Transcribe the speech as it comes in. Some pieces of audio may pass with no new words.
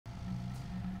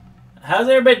How's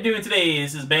everybody doing today?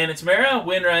 This is Bandit Tamara.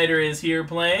 Windrider is here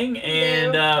playing,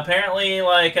 and apparently,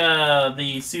 like,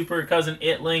 the Super Cousin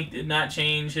It Link did not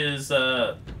change his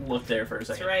look there for a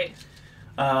second. That's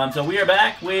right. So we are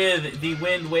back with the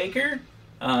Wind Waker.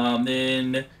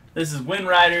 Then this is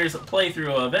Windrider's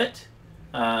playthrough of it.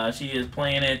 She is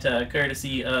playing it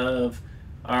courtesy of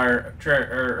our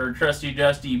trusty,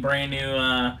 justy, brand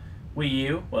new Wii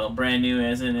U. Well, brand new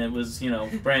as in it was, you know,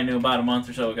 brand new about a month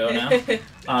or so ago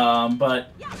now.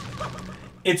 But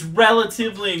it's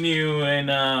relatively new in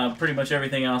pretty much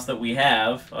everything else that we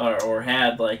have, or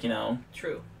had, like, you know,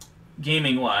 True.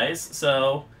 gaming-wise.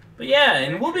 So, but yeah,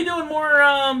 and we'll be doing more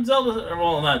Zelda,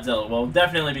 well, not Zelda, we'll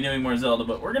definitely be doing more Zelda,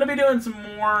 but we're going to be doing some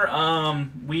more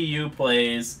Wii U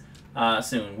plays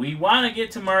soon. We want to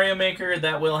get to Mario Maker,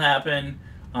 that will happen.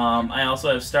 I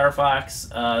also have Star Fox,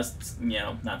 you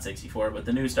know, not 64, but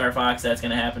the new Star Fox, that's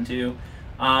going to happen too.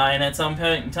 And at some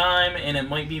point in time, and it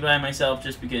might be by myself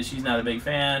just because she's not a big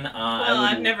fan. Well,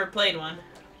 I've never played one.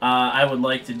 I would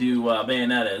like to do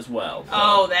Bayonetta as well. So.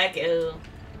 Oh, that girl.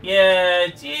 Yeah,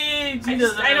 she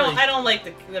doesn't really, I don't like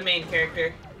the main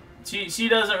character. She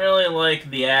doesn't really like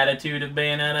the attitude of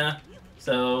Bayonetta.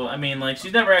 So, I mean, like,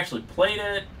 she's never actually played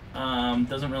it.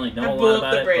 Doesn't really know a lot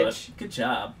about it, but good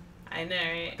job. I know,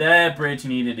 right? That bridge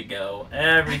needed to go.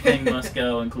 Everything must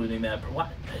go, including that. What?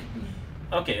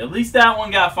 Okay, at least that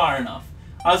one got far enough.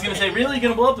 I was gonna say, really, you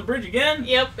gonna blow up the bridge again?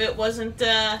 Yep, it wasn't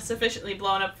sufficiently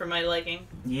blown up for my liking.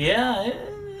 Yeah.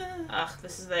 Ugh,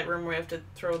 this is that room where we have to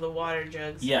throw the water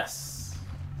jugs. Yes.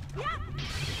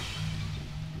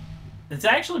 It's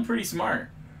actually pretty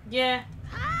smart. Yeah.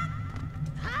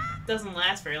 Doesn't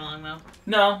last very long though.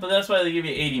 No, but that's why they give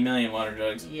you 80 million water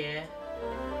jugs. Yeah.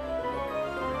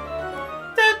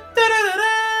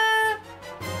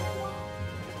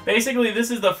 Basically,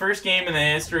 this is the first game in the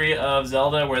history of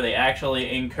Zelda where they actually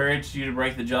encouraged you to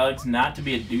break the jugs, not to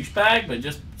be a douchebag, but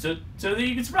just so that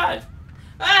you can survive.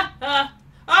 Oh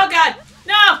god!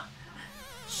 No!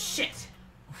 Shit.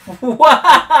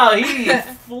 Wow, he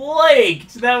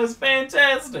flaked! That was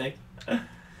fantastic.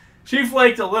 She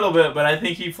flaked a little bit, but I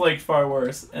think he flaked far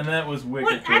worse, and that was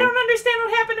wicked cool. I don't understand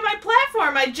what happened to my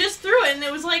platform. I just threw it, and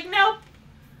it was like, nope.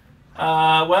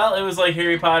 Well, it was like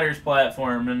Harry Potter's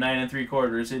platform in 9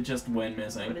 3/4. It just went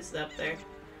missing. What is up there?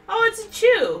 Oh, it's a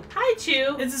Chew. Hi,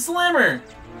 Chew. It's a Slimmer.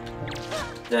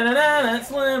 Da-da-da-da,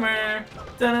 Slimmer.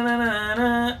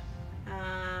 Da-da-da-da-da.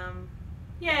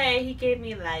 Yay, he gave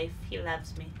me life. He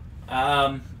loves me.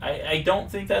 I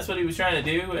don't think that's what he was trying to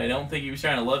do. I don't think he was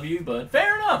trying to love you, but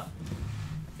fair enough.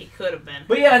 He could have been.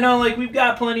 But yeah, no, like, we've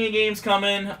got plenty of games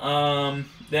coming.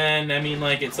 Then, I mean,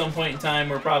 like, at some point in time,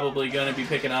 we're probably going to be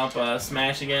picking up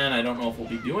Smash again. I don't know if we'll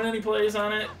be doing any plays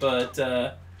on it, but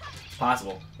it's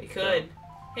possible. We could. So.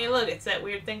 Hey, look, it's that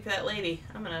weird thing for that lady.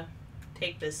 I'm going to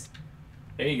take this.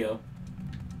 There you go.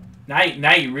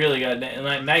 Now you really got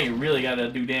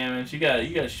to do damage. You got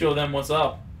to show them what's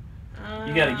up.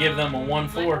 You got to give them a 1-4.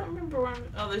 I don't remember where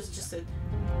oh, there's just a...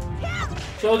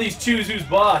 Show these Chews who's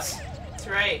boss. That's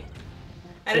right.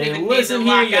 I didn't even listen need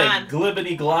to here, lock you on.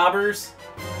 glibbity globbers.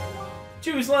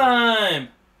 Chew slime.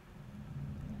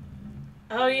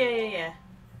 Oh, yeah.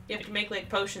 You have to make, like,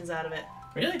 potions out of it.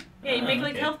 Really? Yeah, you make,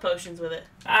 like, health potions with it.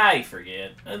 I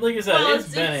forget. Like I said, well,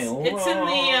 it's been a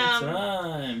long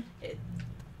time.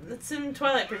 It's in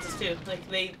Twilight Princess, too.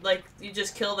 Like, you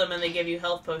just kill them and they give you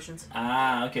health potions.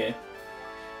 Ah, okay.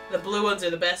 The blue ones are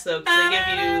the best, though, because they give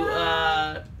you,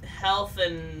 health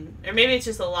and... Or maybe it's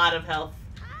just a lot of health.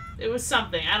 It was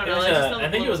something. I don't know.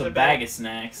 I think it was a bag of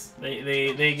snacks.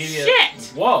 They give you...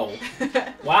 Shit! Whoa.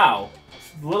 Wow.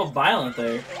 It's a little violent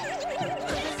there.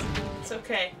 It's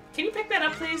okay. Can you pick that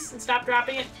up, please, and stop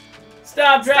dropping it?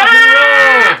 Stop dropping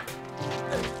the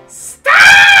roll!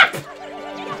 Stop!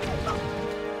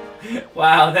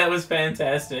 Wow, that was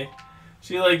fantastic.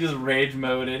 She, like, just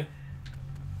rage-moded.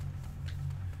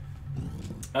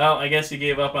 Oh, I guess you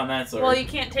gave up on that sword. Well, you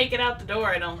can't take it out the door,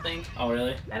 I don't think. Oh,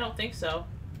 really? I don't think so.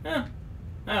 Yeah.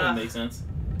 That would make sense.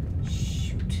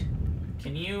 Shoot.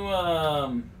 Can you,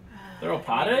 throw a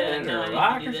pot at it or a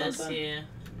rock or something? Yeah.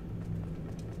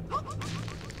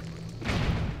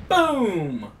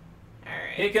 Boom!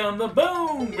 Alright. Here come the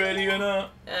boom! Ready or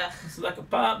not? It's like a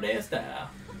pop dance style.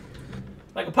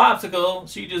 Like a popsicle,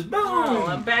 she just boom! Oh,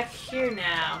 I'm back here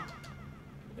now.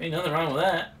 Ain't nothing wrong with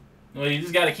that. Well, you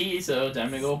just got a key, so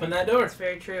time to go open that door. That's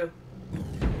very true.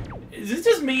 Is this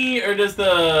just me, or does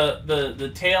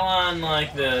the tail on,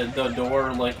 like, the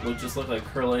door, like, just look like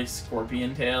curly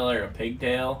scorpion tail or a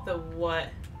pigtail? The what?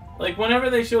 Like, whenever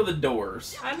they show the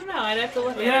doors. I don't know, I'd have to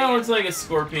look at it. Yeah, it looks like a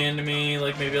scorpion to me,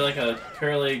 like maybe like a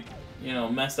curly, you know,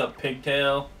 messed up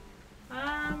pigtail.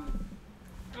 I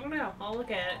don't know. I'll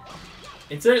look at it.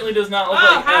 It certainly does not look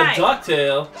like a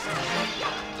ducktail.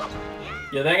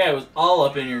 Yeah, that guy was all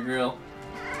up in your grill.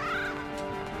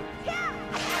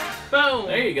 Boom.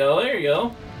 There you go. There you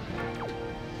go.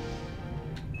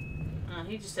 Oh,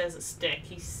 he just has a stick.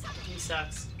 He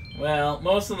sucks. Well,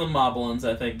 most of the moblins,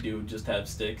 I think, do just have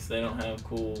sticks. They don't have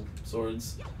cool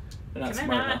swords. They're not Can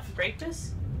smart I not enough. break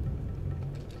this?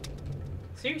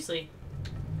 Seriously.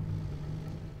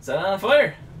 Set it on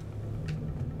fire.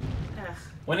 Ugh,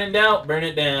 When in doubt, burn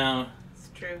it down. it's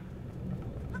true.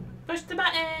 Push the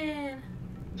button.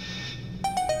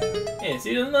 Yeah,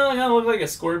 see, doesn't that kind of look like a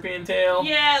scorpion tail?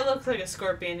 Yeah, it looks like a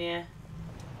scorpion, yeah.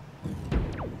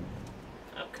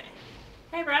 Okay.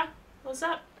 Hey, bro. What's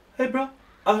up? Hey, bro.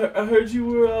 I heard you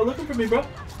were looking for me, bro.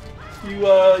 You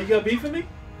got beef with me?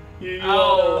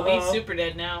 Oh, he's super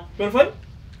dead now. You wanna fight?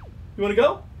 You wanna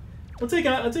go? I'll take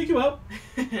you out.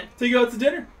 Take you out to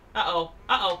dinner. Uh-oh.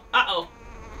 Uh-oh. Uh-oh.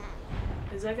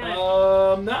 Is that gonna...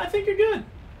 No, I think you're good.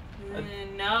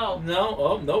 No. No,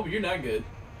 oh, no, you're not good.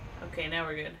 Okay, now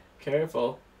we're good.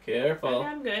 Careful. Careful. Okay,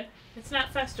 I'm good. It's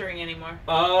not festering anymore.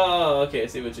 Oh, okay, I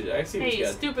see what you got Hey,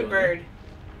 going stupid on. bird.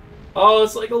 Oh,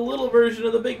 it's like a little version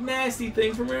of the big nasty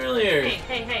thing from earlier.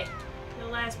 Hey. The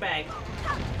last bag.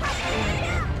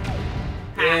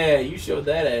 Yeah, you showed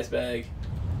that ass bag.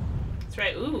 That's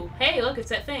right. Ooh. Hey, look, it's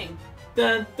that thing.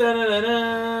 Dun, dun, dun, dun,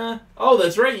 dun. Oh,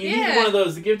 that's right. You needed one of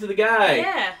those to give to the guy.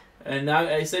 Yeah. And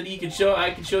I said I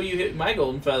could show you my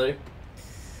golden feather.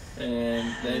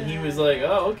 And then he was like,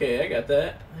 "Oh, okay, I got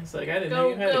that." He's like, "I didn't know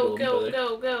you had a golden feather."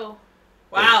 Go.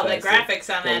 Wow, the graphics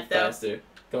on that though. Faster.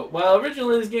 Go. Well,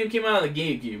 originally this game came out on the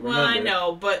GameCube. Remember? Well, I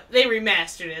know, but they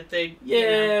remastered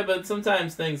it. But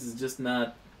sometimes things is just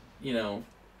not,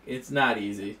 it's not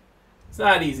easy. It's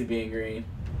not easy being green.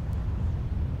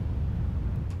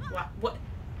 What?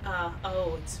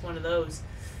 Oh, it's one of those.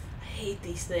 I hate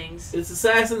these things. It's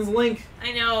Assassin's Link.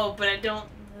 I know, but I don't.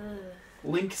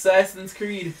 Link Assassin's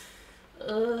Creed. I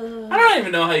don't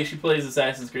even know how she plays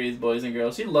Assassin's Creed, boys and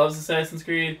girls. She loves Assassin's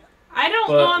Creed. I don't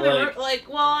go on the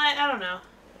I don't know.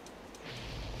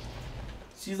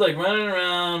 She's like running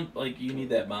around like you need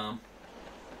that bomb.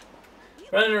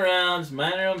 Running around, just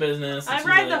minding her own business. I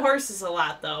ride the horses a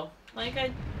lot though.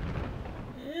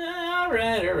 Yeah,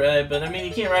 alright, but I mean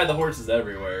you can't ride the horses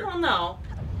everywhere. Well, no.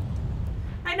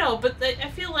 I know, but I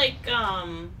feel like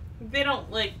they don't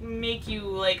make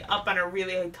you up on a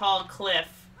really tall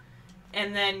cliff,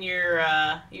 and then you're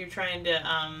trying to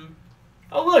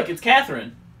Oh look, it's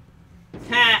Catherine.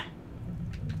 Ha!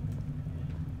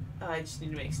 Oh, I just need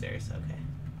to make stairs. Okay.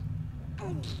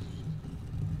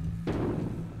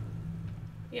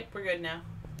 Yep, we're good now.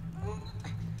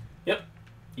 Yep,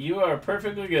 you are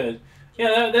perfectly good.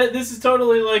 Yeah, this is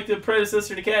totally like the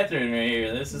predecessor to Catherine right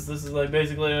here. This is like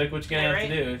basically like what you're gonna have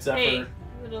to do, except for.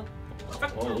 Little.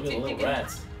 Oh, look at the little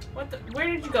rats. What the? Where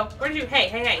did you go? Where did you?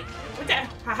 Hey! What the?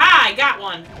 Haha! I got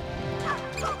one.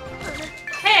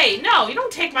 Hey, no! You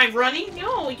don't take my runny.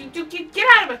 No, you get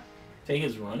out of it. Take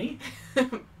his runny?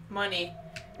 Money.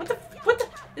 What the?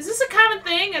 Is this a common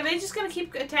thing? Are they just gonna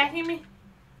keep attacking me?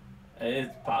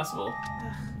 It's possible.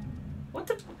 What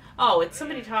the? Oh, it's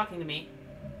somebody talking to me.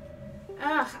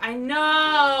 Ugh, I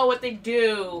know what they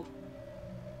do.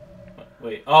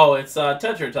 Wait. Oh, it's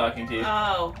Tetra talking to you.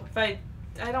 Oh, if I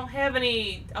don't have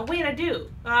any. Oh wait, I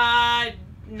do.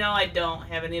 No, I don't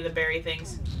have any of the berry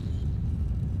things.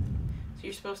 So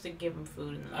you're supposed to give them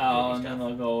food and then they'll give you stuff. And then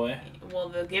they'll go away. Well,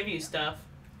 they'll give you stuff.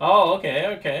 Oh,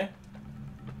 okay.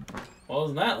 Well,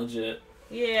 isn't that legit?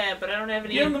 Yeah, but I don't have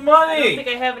any. Give him the money! I don't think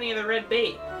I have any of the red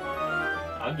bait.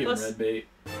 I'll give him red bait.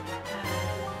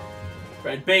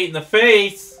 Red bait in the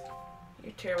face!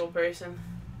 You're a terrible person.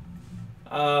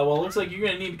 Well, it looks like you're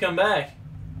gonna need to come back.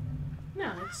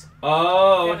 No, it's...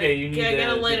 Oh, okay, you need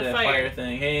to light do a that fire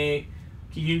thing. Hey,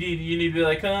 you need to be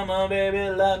like, come on, baby,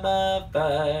 light my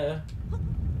fire.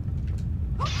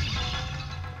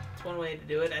 That's one way to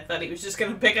do it. I thought he was just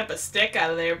gonna pick up a stick out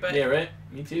of there, but... Yeah, right?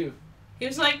 Me too. He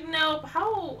was like, no,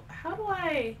 how do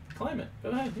I... Climb it.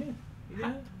 Go ahead,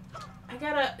 yeah.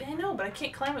 I know, but I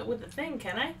can't climb it with the thing,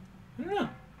 can I? I don't know.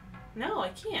 No, I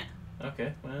can't.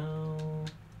 Okay, well...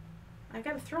 I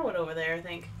gotta throw it over there, I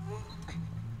think.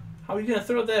 How are you gonna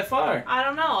throw it that far? I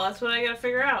don't know. That's what I gotta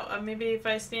figure out. Maybe if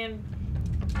I stand...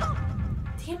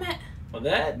 Damn it. Well,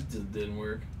 that just didn't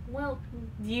work. Well,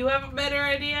 do you have a better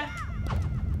idea?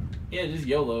 Yeah, just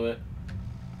YOLO it.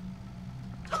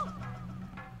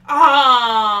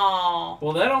 Oh!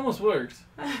 Well, that almost worked.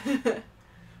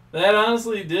 That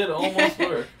honestly did almost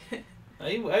work.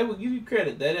 I will give you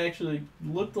credit. That actually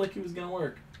looked like it was gonna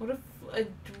work. What if...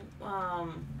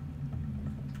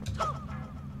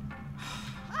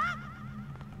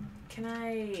 Can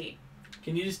I?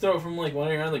 Can you just throw it from like one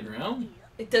area on the ground?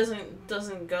 It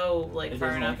doesn't go like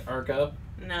far enough. Like arc up.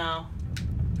 No.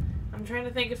 I'm trying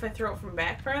to think if I throw it from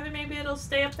back farther, maybe it'll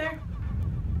stay up there.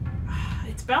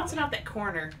 It's bouncing off that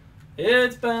corner.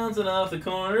 It's bouncing off the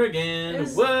corner again.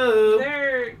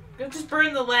 Whoa! Just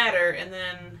burn the ladder and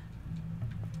then.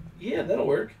 Yeah, that'll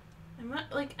work.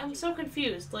 I'm so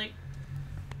confused. Like,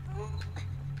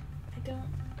 I don't.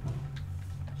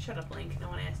 Shut up, Link. No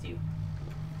one asked you.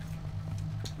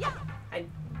 Yeah.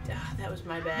 That was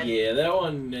my bad. Yeah, that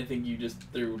one I think you just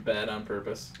threw bad on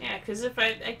purpose. Yeah, because if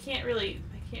I can't really.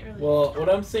 Well, what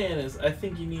I'm saying is, I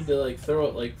think you need to like throw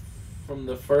it like from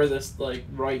the furthest like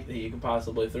right that you can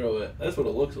possibly throw it. That's what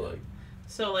it looks like.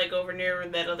 So like over near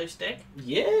that other stick?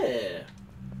 Yeah.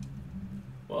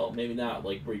 Well, maybe not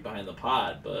like right behind the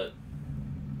pod, but.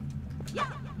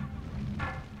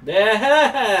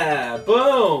 Yeah!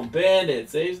 Boom! Bandit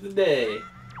saves the day.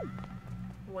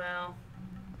 Well,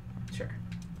 sure.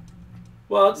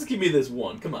 Well, just give me this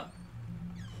one. Come on.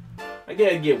 I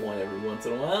gotta get one every once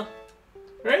in a while.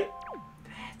 Right?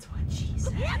 That's what she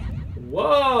said.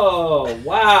 Whoa!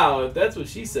 Wow, if that's what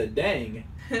she said, dang.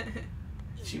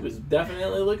 She was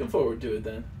definitely looking forward to it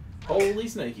then. Holy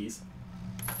snakies.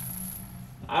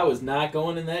 I was not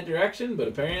going in that direction, but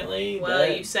apparently...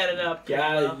 Well, you set it up.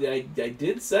 Yeah, I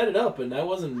did set it up, and I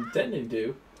wasn't intending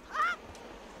to.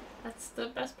 That's the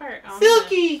best part.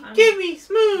 Silky! Give me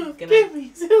smooth! Give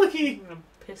me Silky! I'm gonna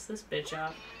piss this bitch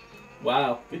off.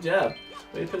 Wow, good job.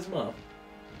 Way to piss him off.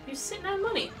 He's sitting on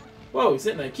money. Whoa, he's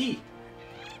sitting on a key.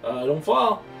 Don't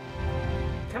fall.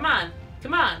 Come on.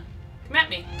 Come on. Come at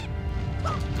me.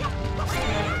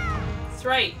 That's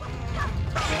right.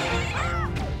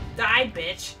 Die,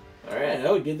 bitch. Alright,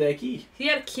 I would get that key. He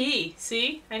had a key.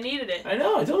 See? I needed it. I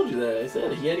know, I told you that. I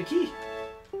said he had a key.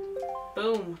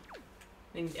 Boom.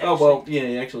 Oh, well, yeah,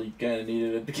 he actually kind of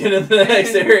needed it to get into the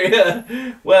next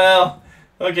area. Well,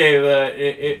 okay,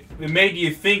 it made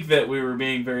you think that we were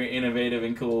being very innovative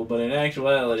and cool, but in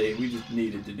actuality, we just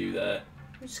needed to do that.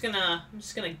 I'm just gonna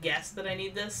guess that I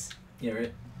need this. Yeah,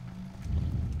 right.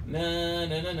 Na,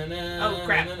 na, na, na, na, Oh,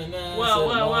 crap. na, na, na, Whoa,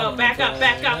 whoa, whoa. Back up,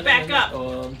 back up, back up.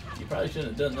 You probably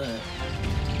shouldn't have done that.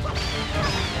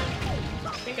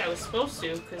 I think I was supposed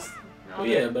to, because... Well,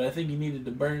 yeah, but I think you needed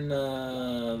to burn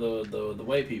the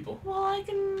white people. Well, I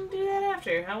can do that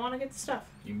after. I want to get the stuff.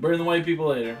 You can burn the white people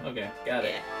later. Okay, got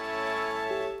it.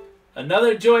 Yeah.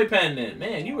 Another joy pendant.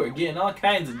 Man, you were getting all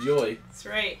kinds of joy. That's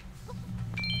right.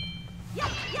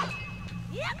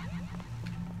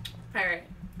 Alright.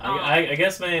 I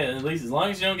guess, man, at least as long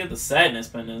as you don't get the sadness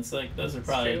pendants, like, those are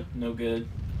probably no good.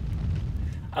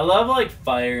 I love, like,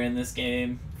 fire in this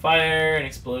game. Fire and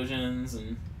explosions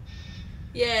and...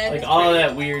 Yeah, like, all of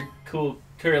that weird, cool,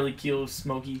 curly keel,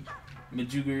 smoky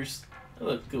majoogers. They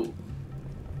look cool.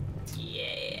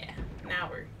 Yeah.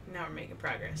 Now we're making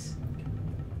progress.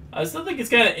 I still think it's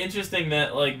kind of interesting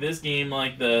that, like, this game,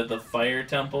 like, the fire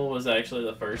temple was actually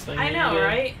the first thing. I know,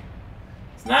 right?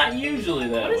 It's not usually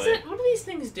that way. What is it? What do these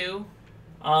things do?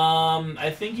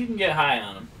 I think you can get high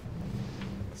on them.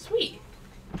 Sweet.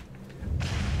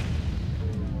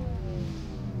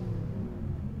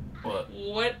 What?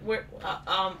 What? Where?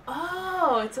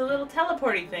 Oh, it's a little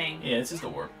teleporting thing. Yeah, it's just a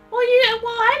warp. Well, yeah.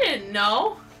 Well, I didn't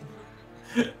know.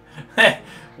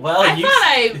 Well, I thought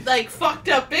I like fucked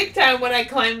up big time when I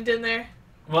climbed in there.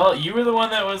 Well, you were the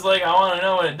one that was like, I want to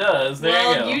know what it does.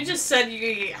 There you go. You just said you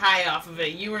could get high off of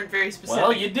it. You weren't very specific.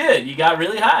 Well, you did. You got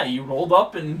really high. You rolled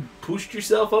up and pushed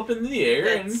yourself up into the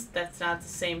air. That's not the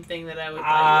same thing that I would.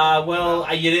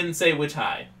 Well, you didn't say which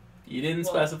high. You didn't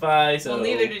specify, so. Well,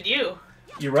 neither did you.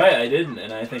 You're right, I didn't,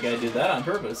 and I think I did that on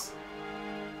purpose.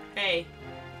 Hey,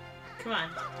 come on.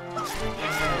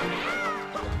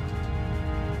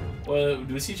 Well,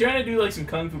 was he trying to do like some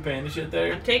Kung Fu Panda shit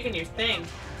there? I'm taking your thing.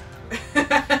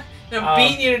 I'm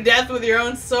beating you to death with your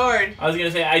own sword. I was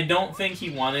gonna say, I don't think he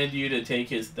wanted you to take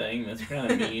his thing. That's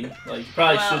kind of mean. Like, you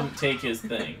probably shouldn't take his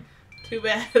thing. Too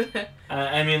bad.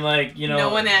 I mean, like, you know, no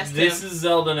one asked this him. is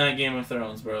Zelda, not Game of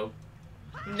Thrones, bro.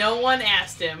 No one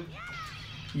asked him.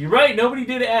 You're right, nobody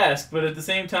did ask, but at the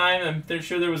same time, I'm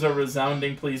sure there was a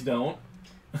resounding please don't.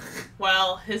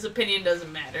 Well, his opinion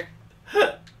doesn't matter.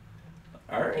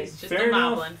 Alright, He's just fair a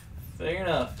enough. moblin. Fair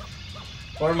enough.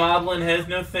 Poor Moblin has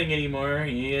no thing anymore.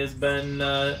 He has been,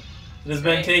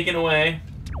 taken away.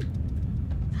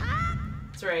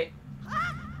 That's right.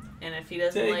 And if he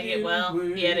doesn't like it, well,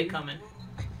 he had it coming.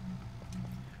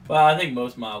 Well, I think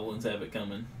most Moblins have it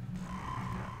coming.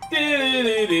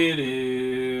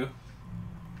 Do-do-do-do-do.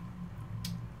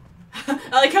 I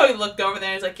like how he looked over there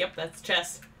and he's like, yep, that's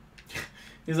chest.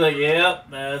 He's like,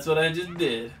 yep, that's what I just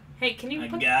did. Hey, can you I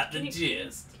put... got the can you,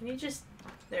 gist. Can you just...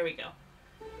 There we go.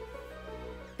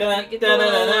 Da, Get da, the da,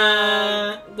 little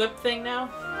da, da. whip thing now.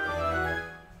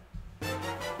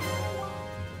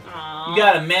 Aww. You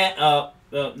got a map. Oh,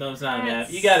 no, it's not a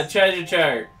map. You got a treasure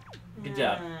chart. Good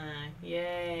job.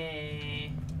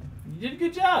 Yay. You did a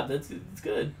good job. That's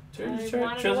good.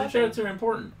 Treasure charts are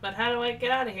important. But how do I get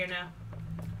out of here now?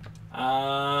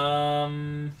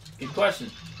 Good question.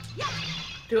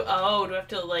 Do I have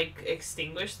to like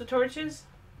extinguish the torches?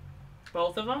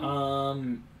 Both of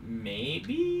them?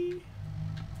 Maybe.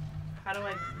 How do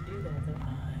I do that though?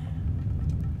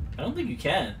 I don't think you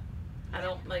can. I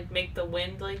don't like make the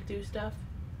wind like do stuff.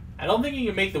 I don't think you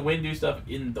can make the wind do stuff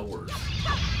indoors.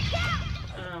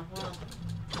 Oh well.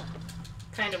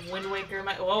 Kind of Wind Waker am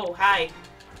I? Whoa, hi.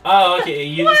 Oh, okay.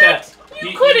 You what? just have.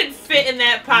 You couldn't fit in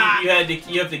that pot.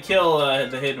 You have to kill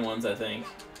the hidden ones. I think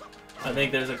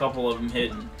there's a couple of them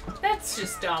hidden. That's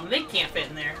just dumb. They can't fit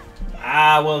in there.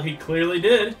 Ah, well, he clearly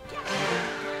did.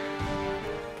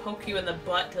 Poke you in the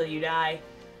butt till you die.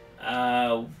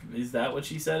 Is that what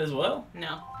she said as well?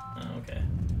 No. Oh, okay.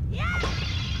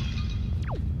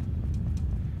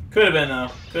 Could have been though.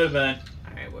 Could have been.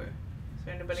 All right, where? Is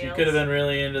there anybody else? She could have been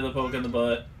really into the poke in the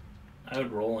butt. I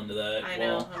would roll into that. I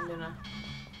know. I'm gonna.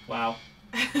 Wow.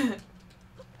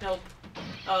 Nope.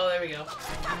 Oh, there we go.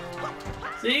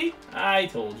 See? I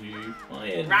told you. All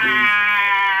you had to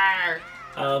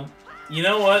Rawr! do. You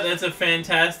know what? That's a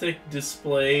fantastic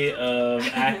display of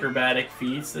acrobatic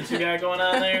feats that you got going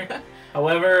on there.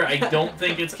 However, I don't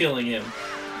think it's killing him.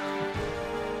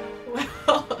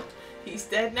 Well, he's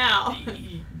dead now.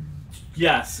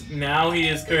 Yes, now he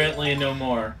is currently no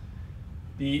more.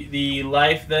 The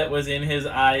life that was in his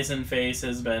eyes and face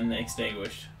has been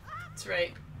extinguished. That's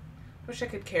right. Wish I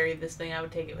could carry this thing. I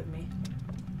would take it with me.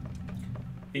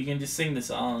 You can just sing the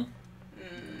song.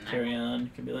 Carry on. You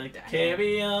can be like,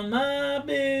 carry on my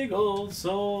big old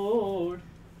sword.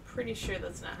 Pretty sure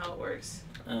that's not how it works.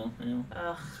 Oh, well,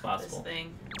 Ugh, it's possible. this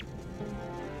thing.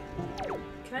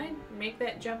 Can I make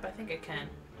that jump? I think I can.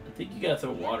 I think you gotta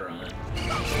throw water on it.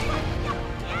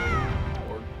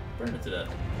 Or burn it to death.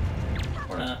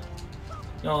 Or not.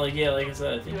 No, like I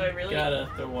said, I think Do I really? you gotta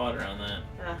throw water on that.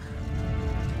 Ugh.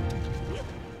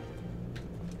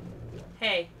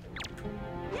 Hey.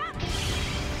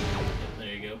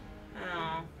 There you go.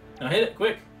 Oh. Now hit it,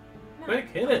 quick! No. Quick,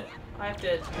 hit it! I have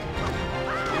to...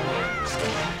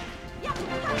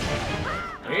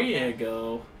 There you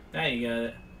go. Now you got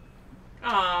it.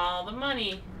 Aw, the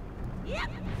money.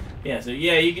 Yeah, so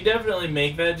yeah, you can definitely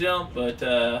make that jump, but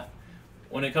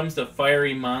when it comes to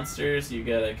fiery monsters, you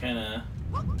gotta kinda...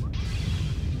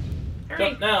 Hurry.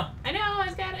 Jump now! I know,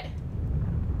 I've got it.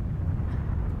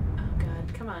 Oh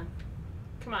god, come on.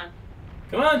 Come on.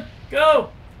 Come on, go!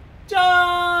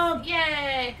 Jump!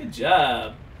 Yay! Good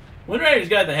job. Windrider's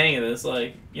got the hang of this.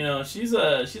 Like, you know, she's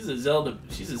a Zelda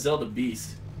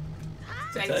beast.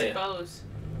 I tell ya. suppose.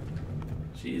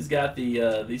 She's got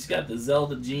the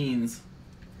Zelda genes.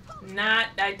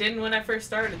 I didn't when I first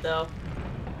started though.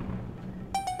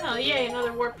 Oh yay,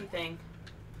 another warpy thing.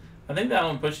 I think that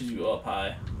one pushes you up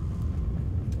high.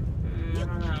 I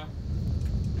don't know.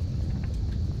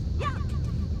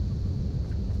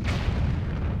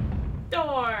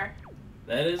 Door!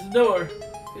 That is the door.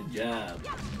 Good job.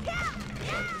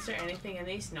 Is there anything in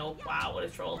these? Nope. Wow, what a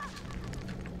troll.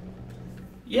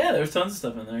 Yeah, there's tons of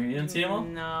stuff in there. You didn't see them all?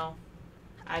 No.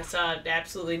 I saw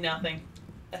absolutely nothing.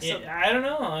 Yeah, I don't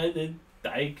know.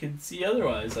 I could see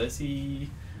otherwise. I see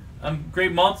a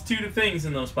great multitude of things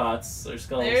in those pots or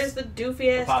skulls. There's the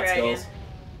doofy ass pot dragon. skulls.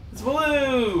 It's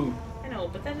Valoo! I know,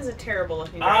 but that is a terrible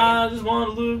looking I dragon. just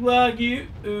want to look like you.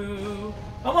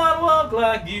 I want to walk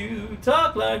like you,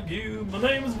 talk like you. My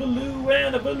name is Valoo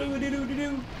and a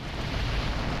Valoo-a-doo-doo-doo-doo.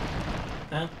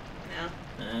 Huh?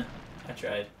 No. I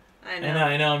tried. I know.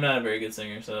 I know I'm not a very good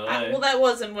singer, so well, that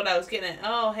wasn't what I was getting at.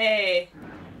 Oh, hey.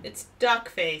 It's duck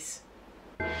face.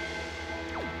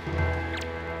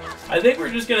 I think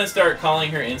we're just gonna start calling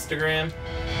her Instagram.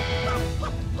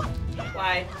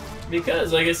 Why?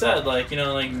 Because, like I said, like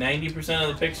 90% of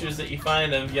the pictures that you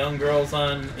find of young girls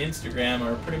on Instagram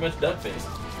are pretty much duck-faced.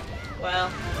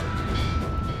 Well.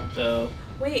 So.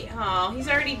 Wait, oh, he's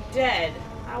already dead.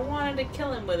 I wanted to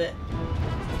kill him with it.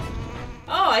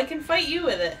 Oh, I can fight you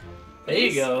with it. There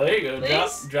you go, there you go.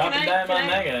 Please? Drop a dime on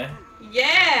that guy.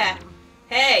 Yeah!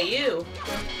 Hey, you!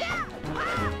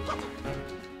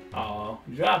 Oh,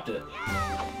 you dropped it.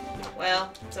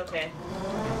 Well, it's okay.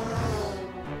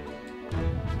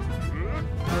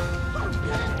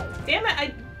 Damn it,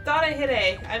 I thought I hit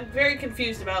A. I'm very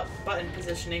confused about button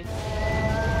positioning.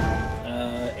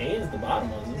 A is the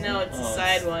bottom one, isn't it? No, it's the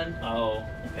side one. Oh,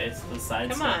 Okay, it's the side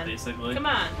Come step, on. basically. Come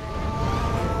on.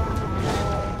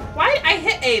 Why? I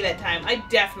hit A that time. I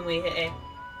definitely hit A.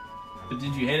 But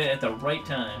did you hit it at the right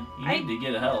time? You need to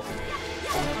get a health.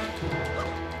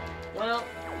 Well.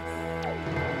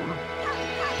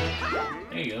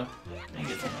 There you go. Now you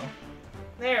get some health.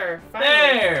 There. Finally.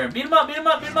 There! Beat him up, beat him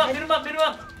up, beat him up, beat him up, beat him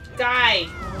up! Die.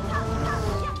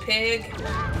 Pig.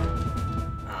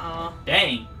 Aw.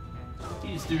 Dang.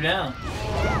 He just threw down.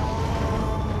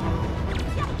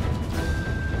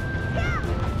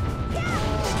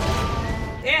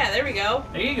 Yeah, there we go.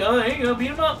 There you go, there you go.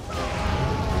 Beat him up.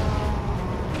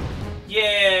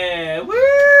 Yeah!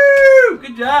 Woo!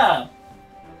 Good job.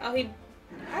 Oh, I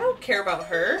don't care about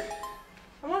her.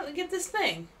 I want to get this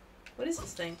thing. What is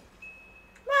this thing?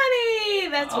 Money!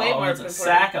 That's way more it's a important.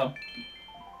 sack of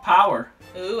power.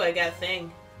 Ooh, I got a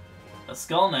thing. A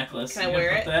skull necklace. Can I wear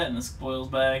put it? that in the spoils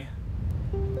bag.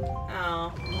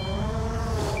 Oh.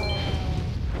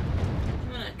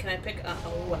 Can I pick?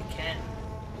 Oh, I can.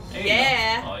 There you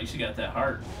Yeah. go. Oh, you should got that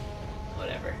heart.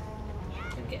 Whatever.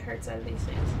 Can I get hearts out of these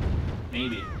things?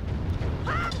 Maybe.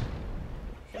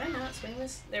 Can I not swing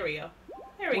this? There we go.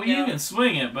 There we Well, go. you can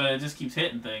swing it, but it just keeps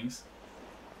hitting things.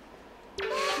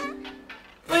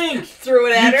 Link!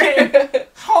 Threw it at her.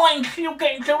 Link, you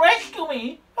came to rescue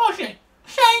me. Oh,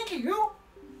 thank you.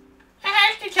 I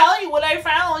have to tell you what I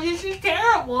found. This is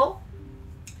terrible.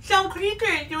 Some creature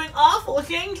is doing awful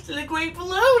things to the great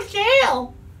Valoo's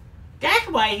tail. That's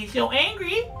why he's so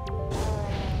angry.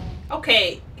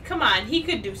 Okay, come on. He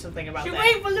could do something about The that.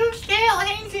 great Valoo's tail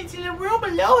hangs into the room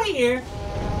below here.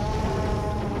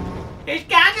 There's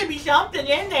got to be something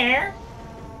in there.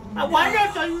 I wonder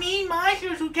if those mean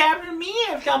monsters who captured me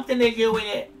have something to do with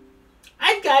it.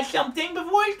 I've got something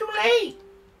before it's too late.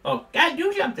 Oh, gotta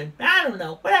do something. I don't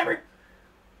know. Whatever.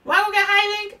 Why we got high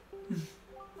link?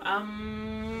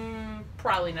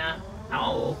 Probably not.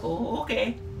 Oh,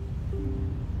 okay.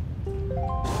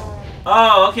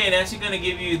 Oh, okay. Now she's gonna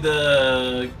give you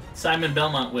the Simon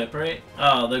Belmont whip, right?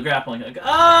 Oh, the grappling hook.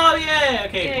 Oh, yeah.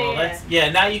 Okay. Yeah, Well, yeah.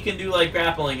 that's now you can do like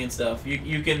grappling and stuff.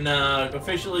 You can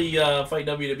officially fight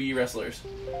WWE wrestlers.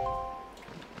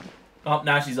 Oh,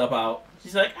 now she's up out.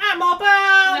 She's like, I'm up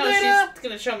out. No, later." she's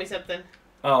gonna show me something.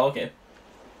 Oh, okay.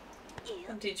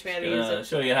 Come teach me how to use it.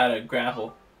 Show you how to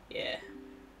grapple. Yeah.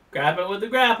 Grab it with the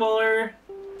grappler.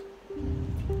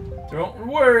 Don't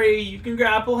worry, you can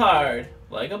grapple hard,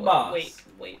 like a boss.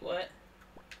 Wait, what?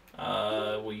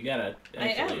 Well, you gotta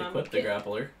actually equip the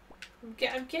grappler.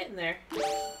 I'm getting there.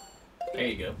 There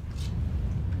you go.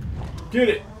 Get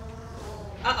it.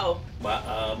 Uh-oh.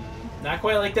 Well, not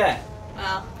quite like that.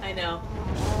 Well, I know.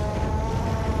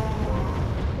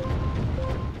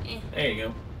 There you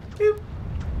go. Boop.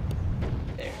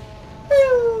 There.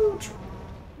 Woo!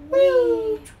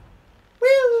 Woo!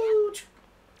 Woo!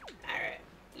 Alright.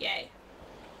 Yay.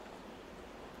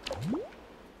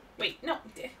 Wait, no.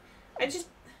 I just...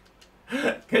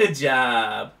 Good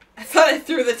job. I thought I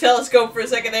threw the telescope for a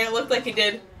second there. It looked like he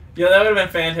did. Yeah, that would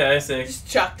have been fantastic. Just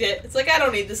chucked it. It's like, I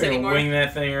don't need this anymore. Wing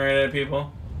that thing right at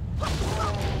people.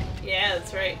 Yeah,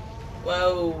 that's right.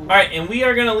 Whoa. Alright, and we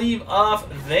are going to leave off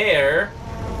there.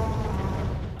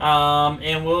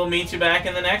 And we'll meet you back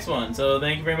in the next one. So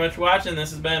thank you very much for watching. This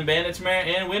has been Bandit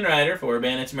and Windrider for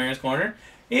Bandit Tamara's Corner.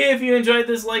 If you enjoyed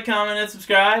this, like, comment, and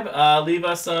subscribe. Leave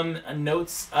us some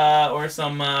notes or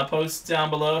some posts down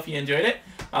below if you enjoyed it.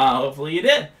 Hopefully you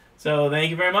did. So thank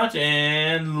you very much,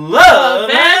 and love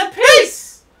and peace!